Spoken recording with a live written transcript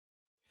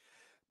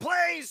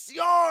Place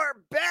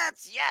your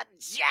bets. Yeah,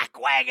 Jack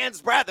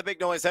Wagons. Brad the Big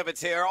Noise Evans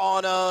here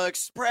on an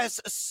express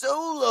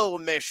solo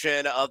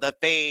mission of the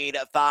Fade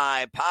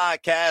 5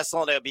 podcast.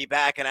 I'll be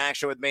back in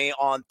action with me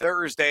on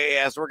Thursday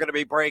as we're going to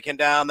be breaking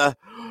down the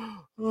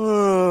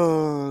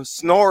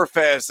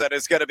Snorefest that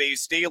is going to be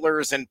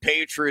Steelers and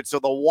Patriots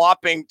with a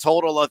whopping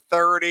total of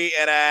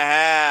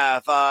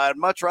 30.5. I'd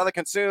much rather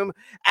consume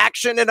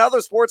action in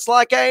other sports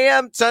like I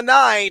am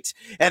tonight,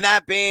 and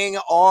that being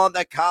on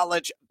the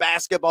college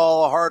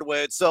basketball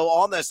hardwood. So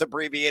on this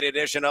abbreviated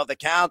edition of the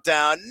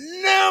Countdown,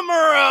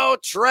 numero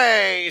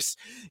tres,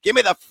 give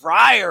me the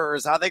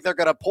Friars. I think they're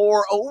going to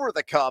pour over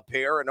the cup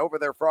here and over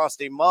their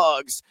frosty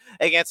mugs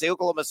against the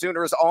Oklahoma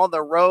Sooners on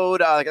the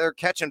road. They're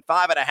catching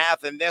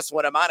 5.5 in this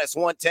one, a minus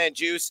 110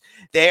 juice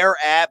there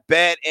at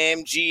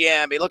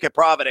BetMGM. You look at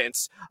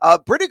Providence, a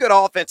pretty good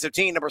offensive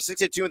team, number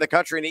 62 in the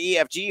country in the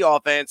EFG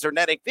offense. They're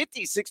netting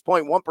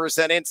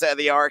 56.1% inside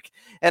the arc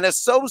and a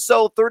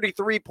so-so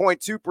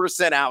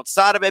 33.2%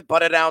 outside of it,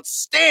 but an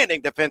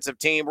outstanding defensive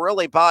team,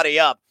 really body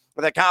up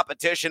for the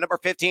competition. Number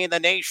 15 in the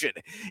nation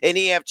in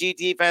EFG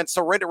defense,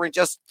 surrendering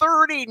just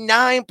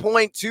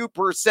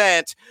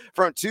 39.2%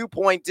 from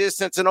 2-point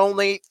distance and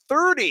only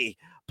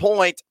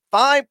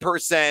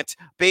 30.5%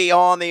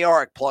 beyond the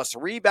arc, plus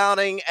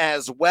rebounding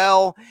as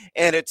well,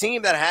 and a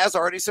team that has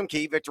already some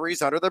key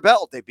victories under their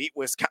belt. They beat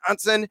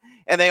Wisconsin,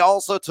 and they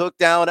also took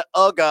down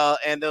UGA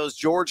and those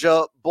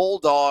Georgia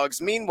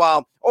Bulldogs.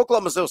 Meanwhile,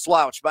 Oklahoma's no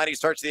slouch, mighty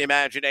stretch the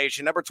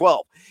imagination. Number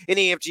 12 in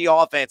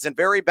EFG offense, and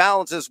very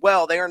balanced as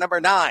well. They are number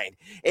 9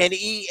 in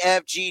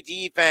EFG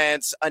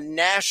defense,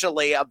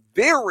 nationally a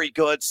very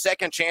good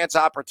second chance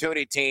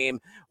opportunity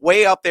team,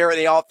 way up there in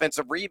the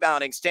offensive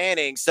rebounding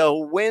standing. So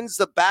who wins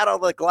the battle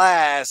of the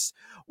glass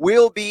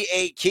will be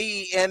a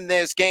key in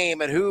this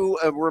game, and who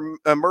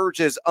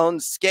emerges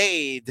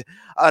unscathed.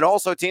 And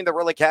also a team that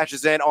really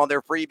cashes in on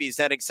their freebies,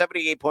 netting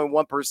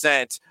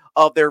 78.1%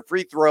 of their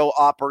free throw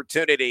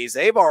opportunities.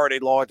 They've already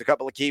logged a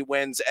couple of key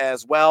wins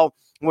as well,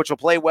 which will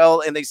play well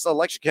in the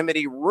selection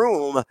committee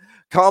room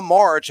come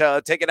March,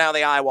 taking out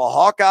the Iowa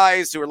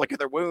Hawkeyes, who are licking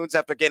their wounds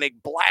after getting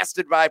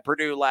blasted by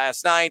Purdue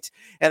last night.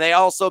 And they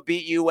also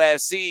beat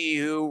USC,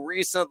 who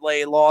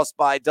recently lost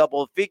by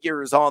double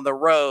figures on the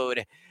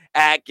road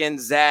at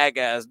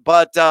Gonzaga.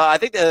 But I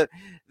think the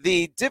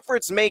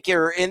difference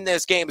maker in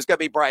this game is going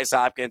to be Bryce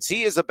Hopkins.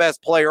 He is the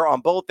best player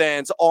on both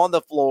ends on the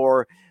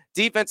floor.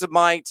 Defensive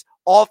might,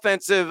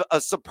 offensive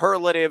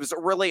superlatives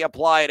really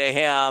apply to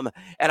him.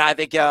 And I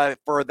think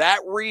for that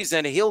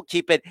reason, he'll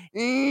keep it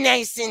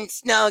nice and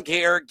snug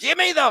here. Give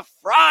me the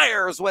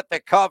Friars with the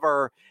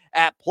cover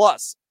at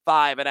plus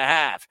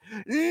 5.5.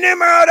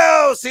 Numero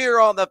dos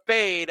here on the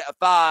Fade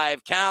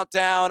 5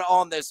 Countdown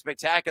on this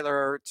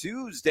spectacular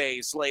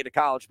Tuesday slate of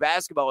college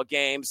basketball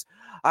games.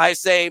 I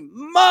say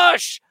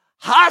mush,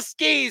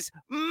 Huskies,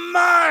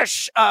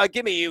 mush.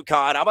 Give me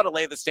UConn. I'm going to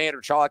lay the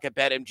standard chalk at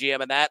BetMGM,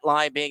 and that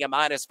line being a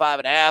minus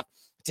 5.5.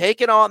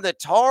 Taking on the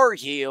Tar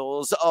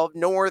Heels of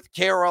North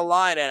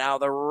Carolina. Now,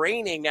 the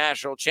reigning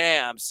national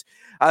champs,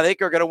 I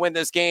think, are going to win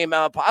this game,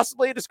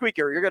 possibly at a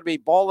squeaker. You're going to be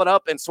balling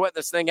up and sweating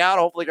this thing out.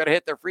 Hopefully going to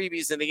hit their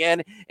freebies in the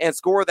end and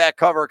score that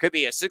cover. It could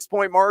be a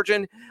 6-point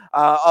margin,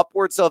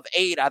 upwards of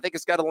 8. I think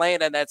it's got to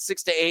land in that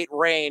 6 to 8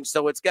 range.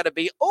 So it's going to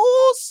be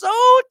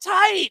so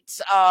tight.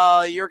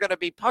 You're going to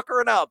be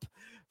puckering up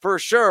for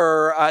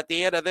sure at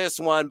the end of this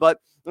one. But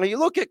when you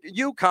look at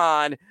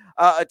UConn,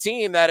 a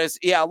team that is,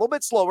 a little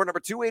bit slower, number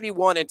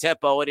 281 in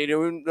tempo, and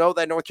you know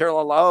that North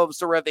Carolina loves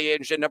to rev the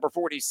engine, number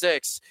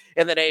 46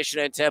 in the nation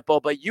in tempo,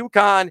 but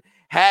UConn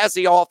has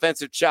the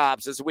offensive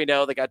chops. As we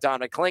know, they got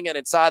Dominic Clingan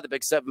inside, the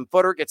big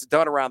 7-footer, gets it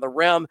done around the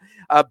rim.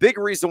 A big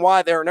reason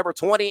why they're number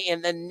 20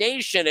 in the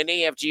nation in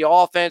EFG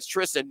offense.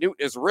 Tristan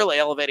Newton is really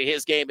elevating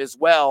his game as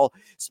well.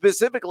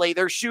 Specifically,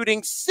 they're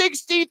shooting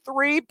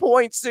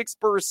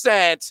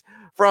 63.6%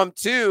 from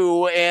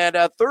 2 and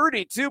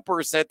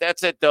 32%.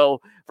 That's it,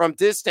 though, from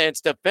distance.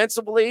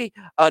 Defensively,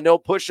 no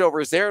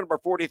pushovers there. Number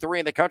 43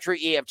 in the country,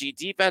 EFG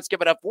defense,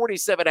 giving up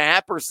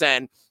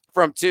 47.5%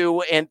 from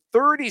 2 and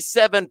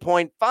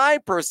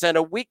 37.5%.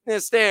 A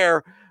weakness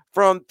there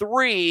from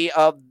 3.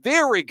 A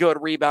very good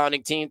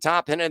rebounding team,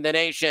 top 10 in the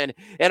nation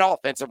in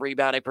offensive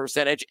rebounding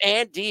percentage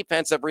and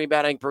defensive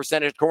rebounding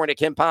percentage, according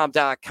to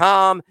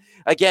KenPom.com.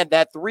 Again,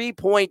 that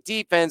 3-point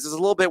defense is a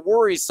little bit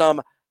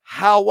worrisome.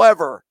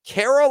 However,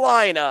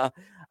 Carolina,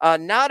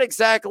 not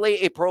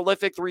exactly a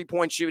prolific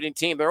 3-point shooting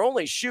team. They're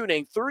only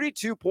shooting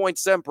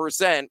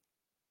 32.7%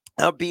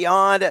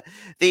 beyond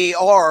the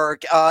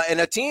arc, and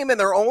a team in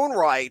their own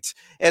right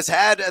has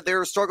had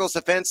their struggles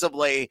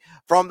defensively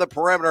from the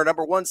perimeter,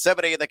 number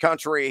 170 in the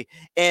country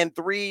in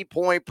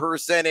 3-point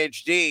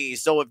percentage D.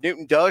 So if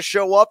Newton does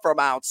show up from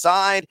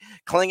outside,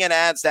 Clingan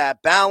adds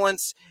that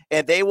balance,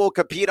 and they will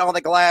compete on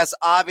the glass.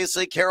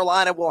 Obviously,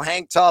 Carolina will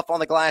hang tough on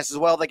the glass as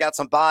well. They got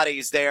some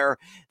bodies there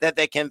that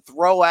they can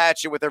throw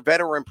at you with their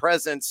veteran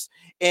presence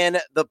in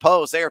the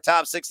post. They are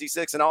top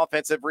 66 in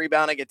offensive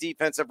rebounding and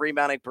defensive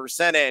rebounding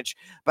percentage.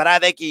 But I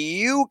think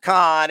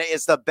UConn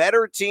is the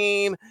better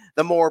team,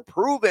 the more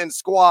proven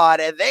squad,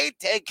 and they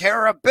take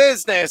care of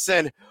business.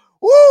 And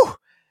woo!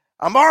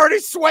 I'm already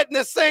sweating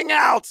this thing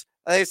out.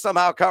 They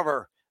somehow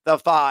cover the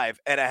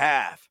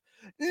 5.5.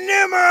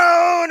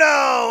 Numero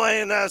uno,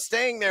 and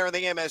staying there in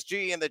the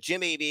MSG in the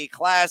Jimmy V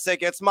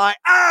Classic, it's my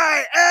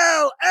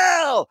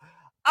ILL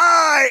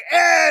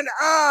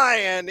INI.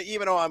 And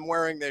even though I'm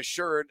wearing this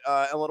shirt,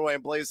 Illinois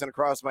emblazoned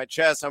across my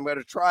chest, I'm going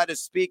to try to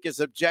speak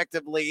as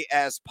objectively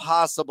as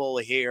possible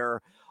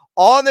here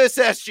on this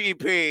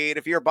SGP. And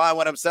if you're buying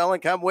what I'm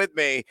selling, come with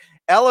me.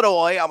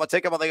 Illinois, I'm going to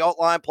take them on the alt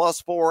line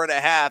plus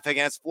 4.5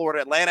 against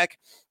Florida Atlantic.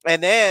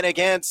 And then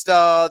against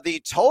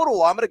the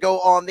total, I'm going to go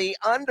on the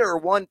under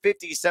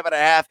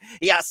 157.5.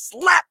 Yeah,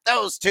 slap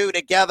those two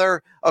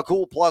together. A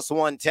cool plus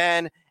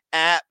 110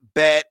 at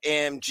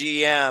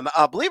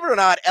BetMGM. Believe it or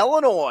not,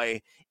 Illinois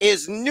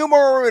is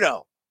numero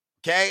uno.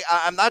 Okay,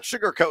 I'm not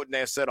sugarcoating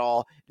this at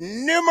all.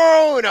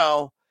 Numero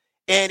uno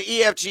in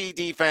EFG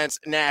defense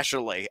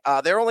nationally.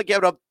 They're only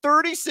giving up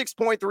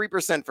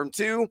 36.3% from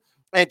two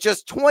and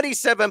just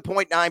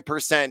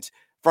 27.9%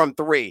 from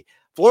three.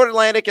 Florida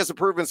Atlantic is a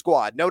proven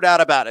squad, no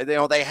doubt about it.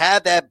 They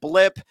had that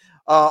blip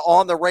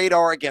on the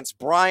radar against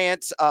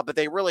Bryant, but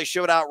they really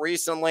showed out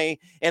recently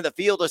in the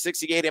Field of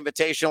 68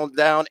 Invitational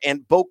down in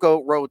Boca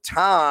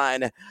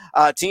Raton.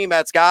 Team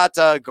that's got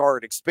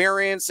guard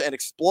experience and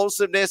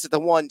explosiveness at the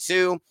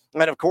 1-2.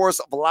 And, of course,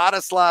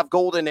 Vladislav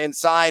Golden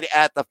inside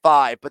at the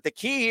 5. But the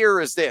key here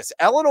is this.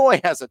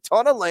 Illinois has a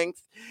ton of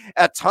length,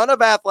 a ton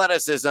of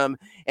athleticism,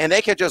 and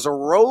they can just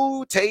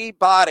rotate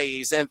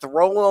bodies and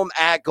throw them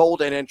at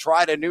Golden and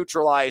try to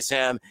neutralize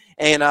him,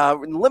 and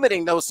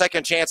limiting those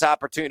second chance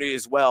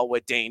opportunities as well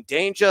with Dane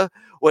Danger,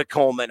 with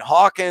Coleman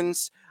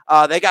Hawkins.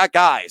 They got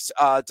guys,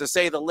 to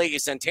say the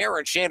least, and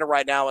Terrence Shannon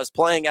right now is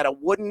playing at a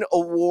Wooden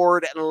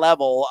Award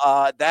level.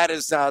 That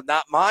is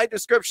not my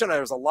description.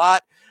 There's a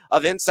lot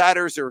of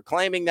insiders who are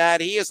claiming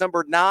that. He is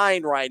number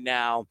 9 right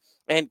now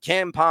in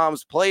Ken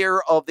Palm's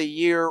Player of the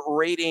Year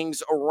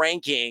ratings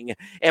ranking,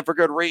 and for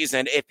good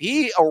reason. If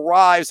he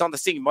arrives on the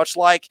scene, much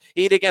like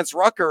he did against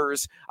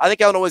Rutgers, I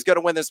think Illinois is going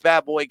to win this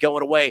bad boy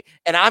going away.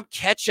 And I'm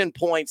catching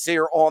points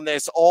here on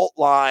this alt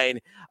line,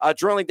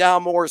 drilling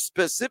down more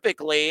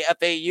specifically,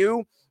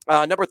 FAU,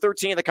 number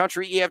 13 in the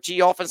country,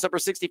 EFG offense, number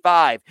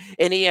 65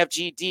 in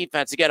EFG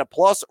defense. Again, a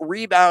plus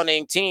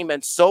rebounding team,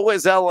 and so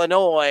is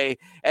Illinois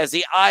as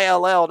the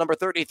ILL, number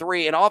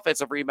 33 in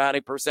offensive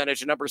rebounding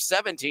percentage, and number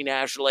 17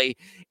 nationally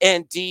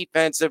in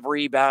defensive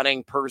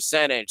rebounding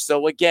percentage.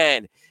 So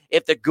again,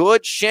 if the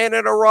good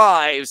Shannon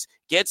arrives,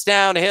 gets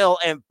downhill,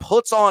 and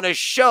puts on a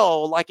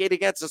show like it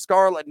against the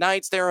Scarlet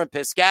Knights there in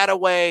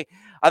Piscataway,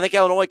 I think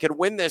Illinois could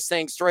win this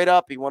thing straight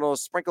up. You want to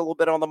sprinkle a little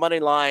bit on the money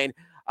line,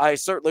 I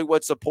certainly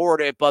would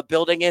support it, but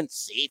building in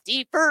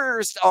safety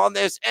first on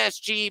this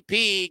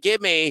SGP,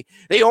 give me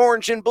the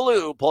orange and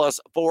blue plus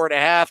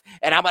 4.5,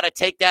 and I'm going to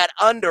take that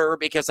under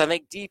because I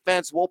think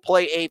defense will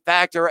play a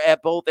factor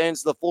at both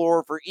ends of the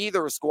floor for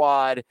either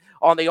squad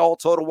on the all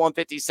total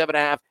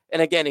 157.5,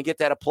 and again, you get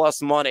that a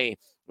plus money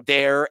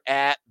there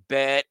at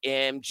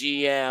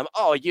BetMGM.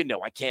 Oh,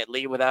 I can't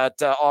leave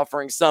without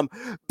offering some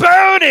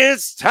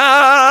bonus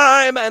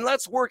time, and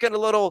let's work in a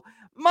little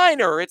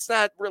minor. It's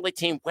not really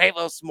Team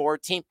Huevos, more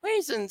Team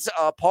Huezin's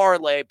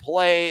parlay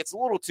play. It's a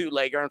little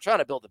two-legger. I'm trying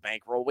to build a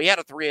bankroll. We had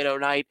a 3-0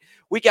 night.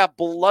 We got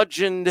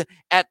bludgeoned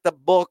at the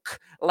book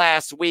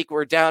last week.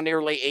 We're down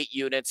nearly 8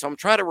 units, so I'm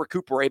trying to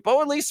recuperate.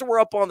 But at least we're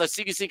up on the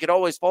CDC. You can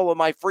always follow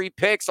my free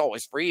picks.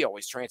 Always free,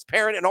 always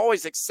transparent, and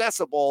always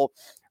accessible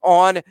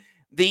on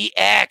the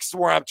X,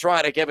 where I'm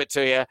trying to give it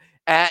to you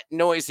at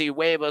Noisy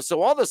Huevo.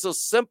 So all this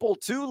is simple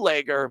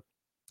two-legger.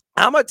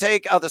 I'm going to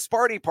take the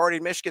Sparty Party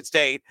Michigan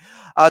State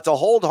to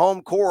hold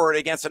home court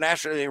against the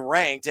nationally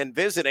ranked and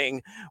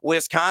visiting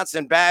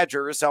Wisconsin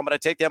Badgers. So I'm going to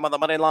take them on the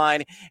money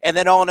line. And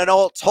then on an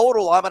alt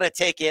total, I'm going to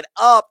take it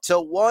up to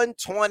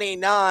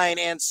 129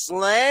 and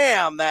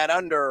slam that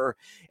under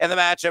in the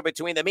matchup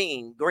between the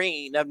Mean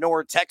Green of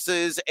North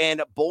Texas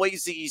and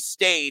Boise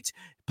State.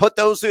 Put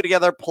those two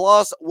together,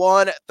 plus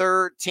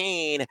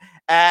 113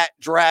 at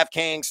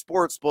DraftKings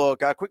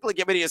Sportsbook. Quickly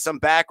giving you some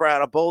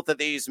background on both of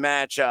these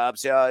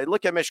matchups.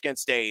 Look at Michigan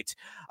State,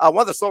 one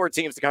of the slower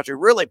teams in the country.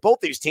 Really, both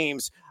these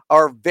teams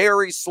are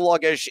very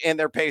sluggish in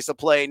their pace of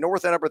play.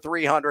 North at number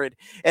 300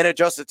 in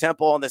adjusted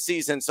tempo on the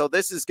season. So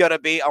this is going to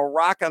be a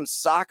rock'em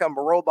sock'em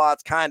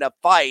robots kind of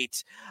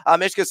fight.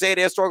 Michigan State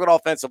has struggled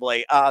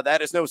offensively.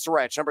 That is no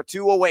stretch. Number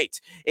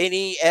 208 in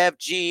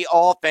EFG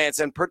offense,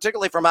 and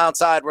particularly from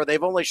outside, where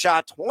they've only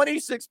shot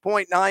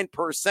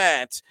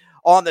 26.9%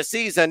 on the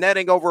season,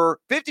 netting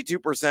over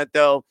 52%,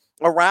 though,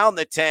 around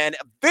the 10.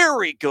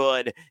 Very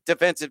good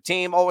defensive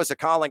team. Always a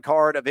calling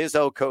card of his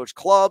old coach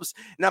clubs.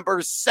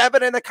 Number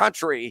 7 in the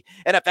country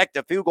in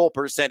effective field goal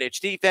percentage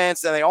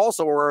defense. And they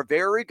also were a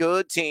very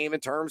good team in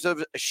terms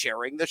of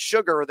sharing the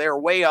sugar. They're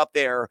way up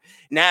there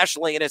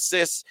nationally in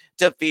assists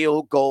to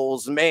field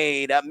goals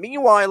made.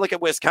 Meanwhile, look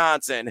at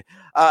Wisconsin,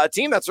 a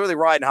team that's really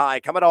riding high,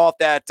 coming off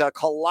that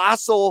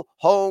colossal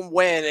home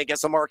win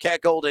against the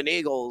Marquette Golden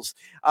Eagles.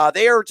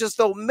 They are just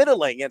so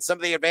middling in some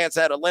of the advanced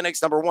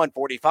analytics, number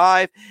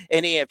 145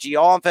 in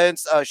EFG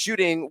offense,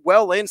 shooting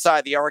well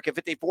inside the arc at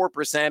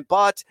 54%,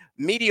 but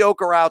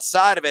mediocre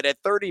outside of it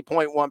at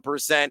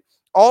 30.1%.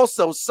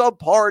 Also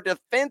subpar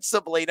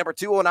defensively, number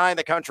 209 in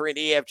the country in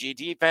EFG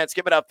defense,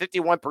 giving up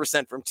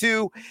 51% from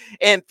two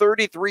and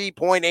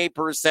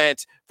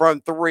 33.8% from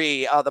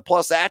three. The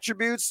plus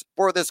attributes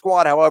for the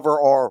squad,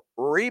 however, are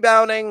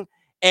rebounding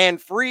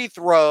and free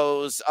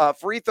throws.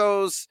 Free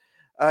throws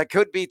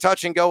could be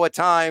touch and go at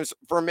times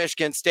for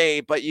Michigan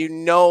State, but you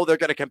know they're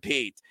going to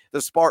compete.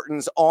 The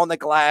Spartans on the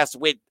glass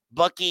with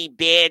Bucky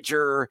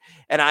Badger,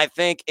 and I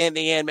think in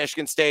the end,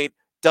 Michigan State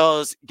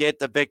does get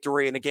the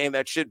victory in a game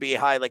that should be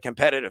highly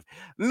competitive.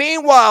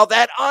 Meanwhile,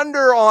 that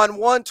under on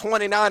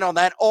 129 on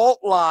that alt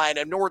line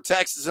of North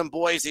Texas and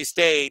Boise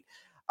State,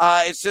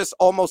 it's just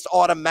almost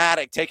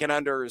automatic taking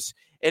unders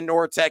in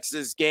North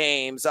Texas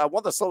games. One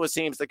of the slowest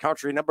teams in the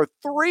country, number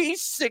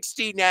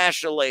 360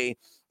 nationally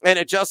in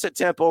adjusted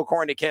tempo,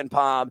 according to Ken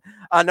Palm.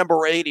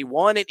 Number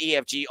 81 at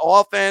EFG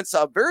offense.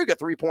 A very good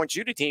three-point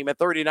shooting team at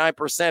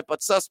 39%,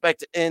 but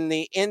suspect in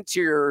the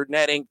interior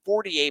netting,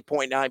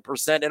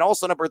 48.9%. And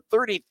also number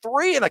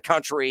 33 in the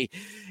country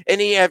in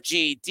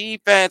EFG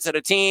defense, and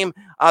a team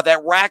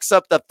that racks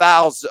up the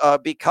fouls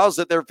because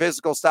of their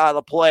physical style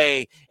of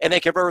play, and they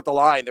convert the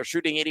line. They're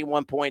shooting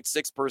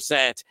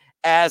 81.6%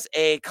 as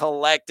a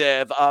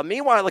collective.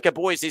 Meanwhile, look at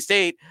Boise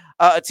State,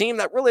 a team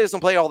that really doesn't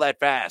play all that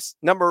fast.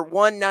 Number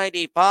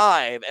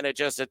 195 in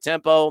adjusted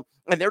tempo,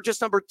 and they're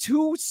just number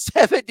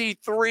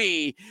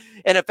 273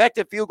 in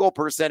effective field goal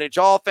percentage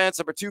offense,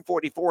 number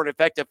 244 in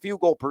effective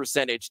field goal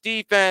percentage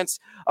defense.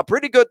 A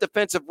pretty good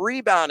defensive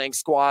rebounding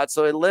squad,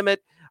 so they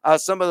limit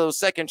some of those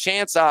second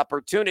chance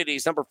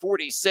opportunities, number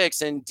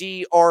 46 in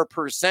DR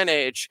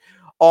percentage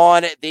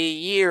on the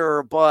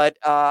year. But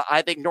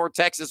I think North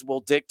Texas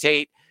will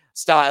dictate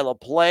style of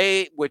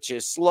play, which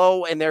is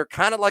slow, and they're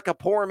kind of like a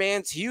poor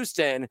man's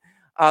Houston.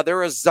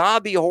 They're a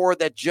zombie horde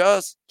that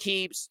just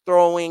keeps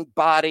throwing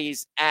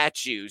bodies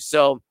at you.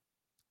 So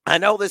I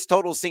know this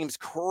total seems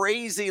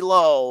crazy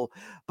low,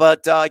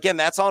 but again,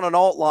 that's on an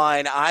alt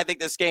line. I think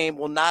this game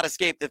will not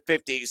escape the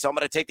 50. So I'm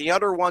going to take the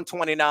under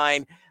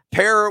 129,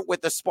 pair it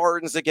with the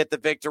Spartans to get the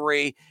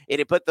victory, and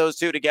you put those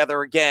two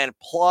together again,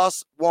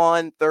 plus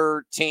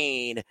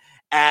 113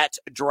 at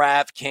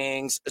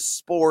DraftKings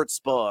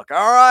Sportsbook.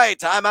 All right,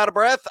 I'm out of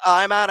breath.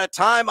 I'm out of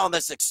time on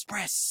this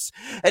express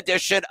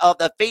edition of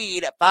the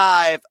Feed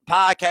 5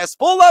 podcast.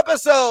 Full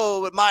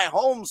episode with my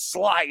home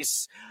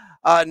slice.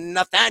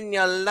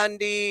 Nathaniel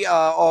Lundy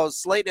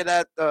slated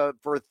that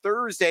for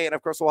Thursday, and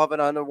of course we'll have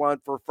another one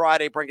for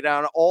Friday, breaking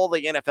down all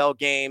the NFL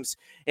games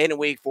in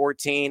week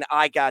 14.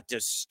 I got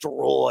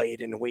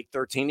destroyed in week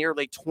 13,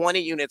 nearly 20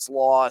 units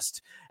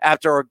lost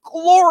after a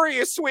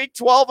glorious week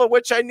 12, of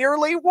which I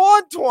nearly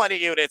won 20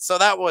 units, so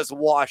that was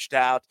washed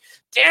out.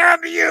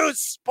 Damn you,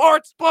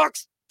 sports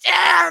books!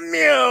 Damn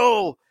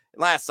you!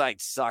 Last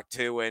night sucked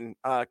too, and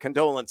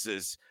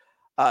condolences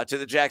to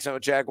the Jacksonville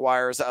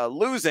Jaguars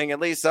losing,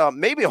 at least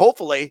maybe,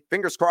 hopefully,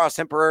 fingers crossed,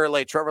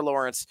 temporarily, Trevor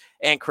Lawrence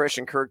and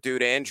Christian Kirk due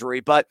to injury.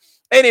 But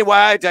anyway,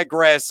 I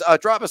digress.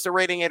 Drop us a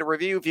rating and a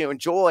review if you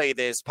enjoy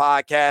this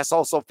podcast.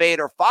 Also, fade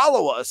or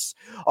follow us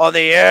on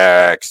the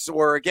X,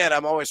 where, again,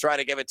 I'm always trying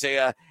to give it to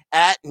you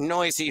at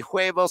Noisy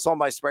Huevos on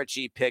my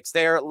spreadsheet picks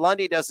there.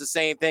 Lundy does the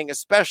same thing,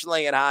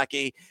 especially in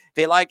hockey.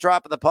 If you like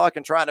dropping the puck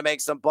and trying to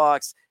make some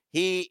bucks,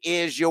 he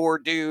is your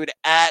dude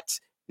at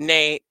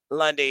Nate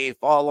Lundy.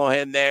 Follow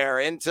him there.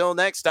 Until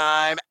next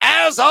time,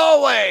 as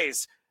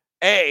always,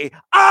 AILLINI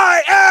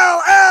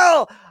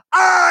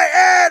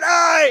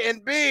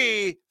and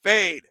B,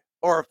 fade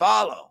or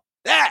follow.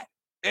 That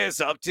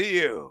is up to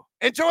you.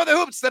 Enjoy the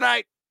hoops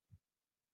tonight.